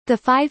The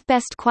 5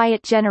 best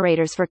quiet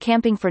generators for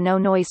camping for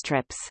no-noise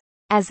trips.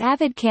 As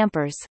avid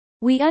campers,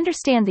 we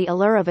understand the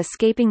allure of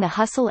escaping the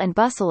hustle and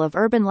bustle of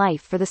urban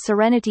life for the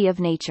serenity of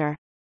nature.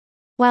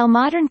 While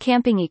modern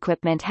camping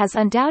equipment has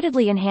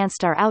undoubtedly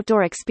enhanced our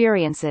outdoor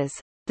experiences,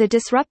 the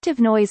disruptive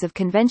noise of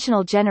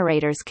conventional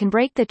generators can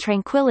break the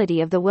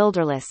tranquility of the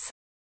wilderness.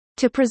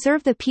 To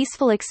preserve the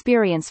peaceful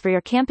experience for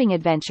your camping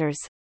adventures,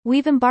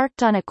 we've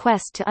embarked on a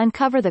quest to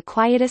uncover the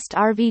quietest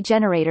RV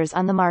generators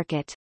on the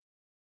market.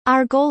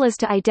 Our goal is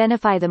to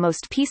identify the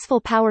most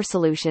peaceful power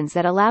solutions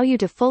that allow you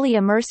to fully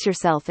immerse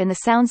yourself in the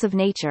sounds of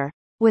nature,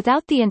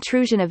 without the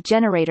intrusion of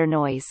generator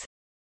noise.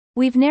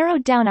 We've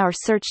narrowed down our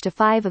search to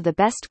 5 of the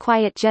best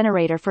quiet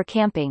generator for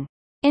camping,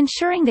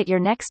 ensuring that your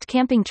next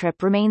camping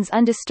trip remains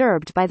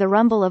undisturbed by the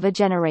rumble of a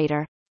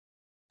generator.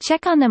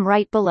 Check on them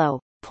right below.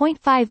 Point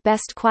 5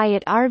 Best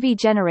Quiet RV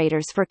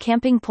Generators for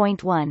Camping.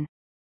 Point 1.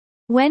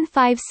 WEN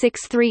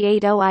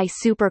 56380i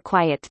Super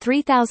Quiet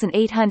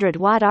 3800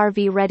 Watt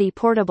RV Ready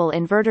Portable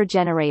Inverter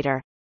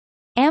Generator.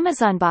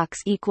 Amazon box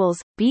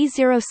equals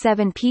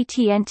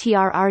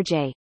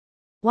B07PTNTRRJ.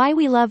 Why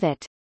we love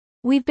it.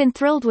 We've been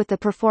thrilled with the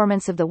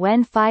performance of the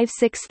WEN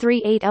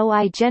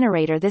 56380i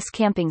generator this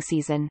camping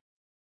season.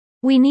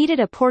 We needed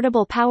a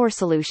portable power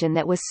solution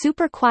that was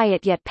super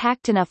quiet yet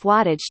packed enough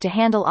wattage to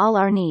handle all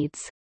our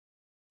needs.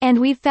 And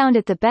we've found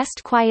it the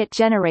best quiet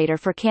generator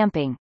for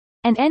camping.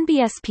 And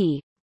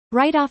NBSP.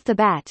 Right off the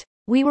bat,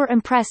 we were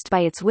impressed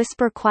by its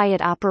whisper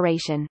quiet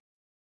operation.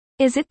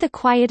 Is it the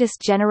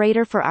quietest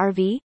generator for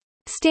RV?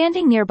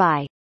 Standing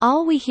nearby,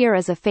 all we hear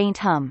is a faint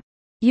hum.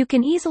 You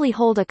can easily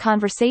hold a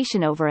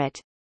conversation over it.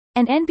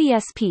 And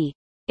NBSP.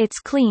 Its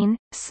clean,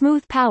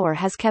 smooth power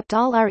has kept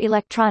all our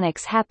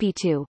electronics happy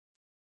too.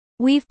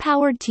 We've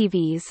powered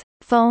TVs,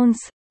 phones,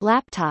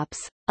 laptops,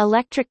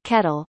 electric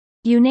kettle,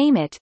 you name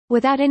it,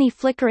 without any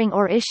flickering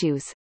or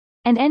issues.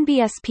 And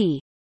NBSP.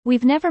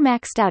 We've never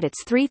maxed out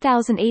its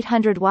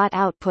 3,800 watt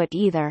output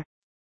either.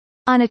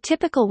 On a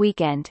typical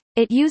weekend,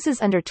 it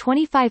uses under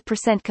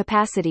 25%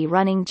 capacity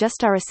running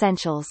just our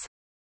essentials.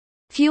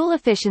 Fuel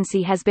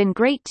efficiency has been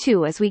great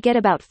too, as we get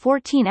about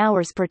 14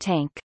 hours per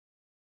tank.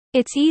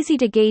 It's easy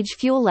to gauge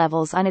fuel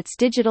levels on its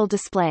digital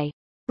display.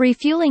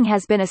 Refueling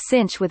has been a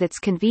cinch with its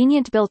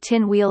convenient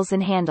built-in wheels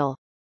and handle.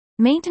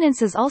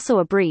 Maintenance is also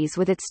a breeze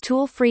with its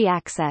tool-free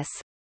access.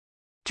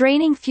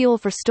 Draining fuel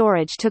for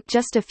storage took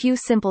just a few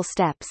simple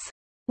steps.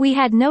 We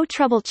had no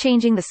trouble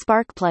changing the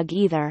spark plug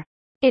either.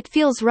 It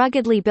feels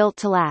ruggedly built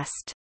to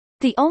last.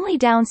 The only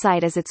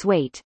downside is its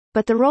weight,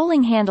 but the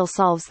rolling handle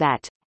solves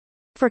that.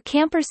 For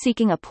campers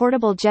seeking a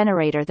portable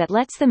generator that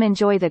lets them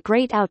enjoy the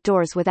great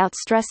outdoors without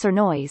stress or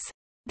noise,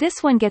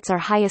 this one gets our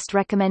highest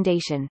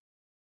recommendation.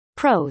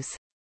 Pros.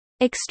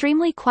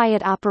 Extremely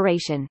quiet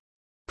operation.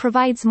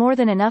 Provides more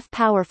than enough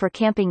power for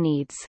camping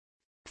needs.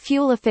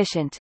 Fuel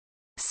efficient.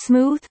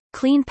 Smooth,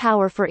 clean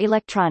power for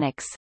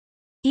electronics.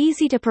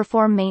 Easy to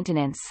perform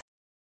maintenance.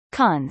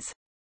 Cons.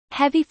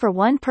 Heavy for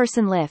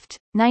one-person lift,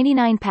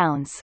 99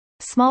 pounds.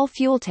 Small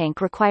fuel tank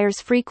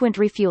requires frequent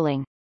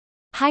refueling.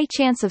 High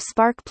chance of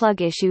spark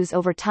plug issues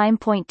over time.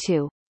 Point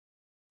 2.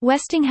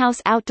 Westinghouse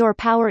Outdoor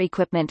Power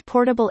Equipment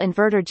Portable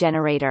Inverter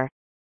Generator.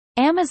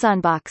 Amazon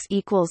box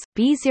equals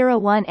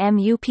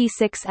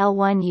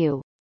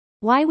B01MUP6L1U.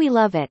 Why we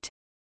love it.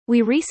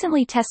 We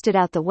recently tested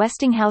out the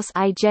Westinghouse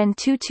iGen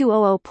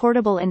 2200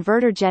 portable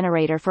inverter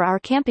generator for our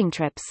camping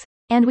trips,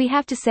 and we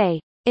have to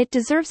say, it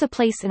deserves a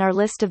place in our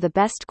list of the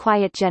best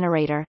quiet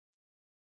generator.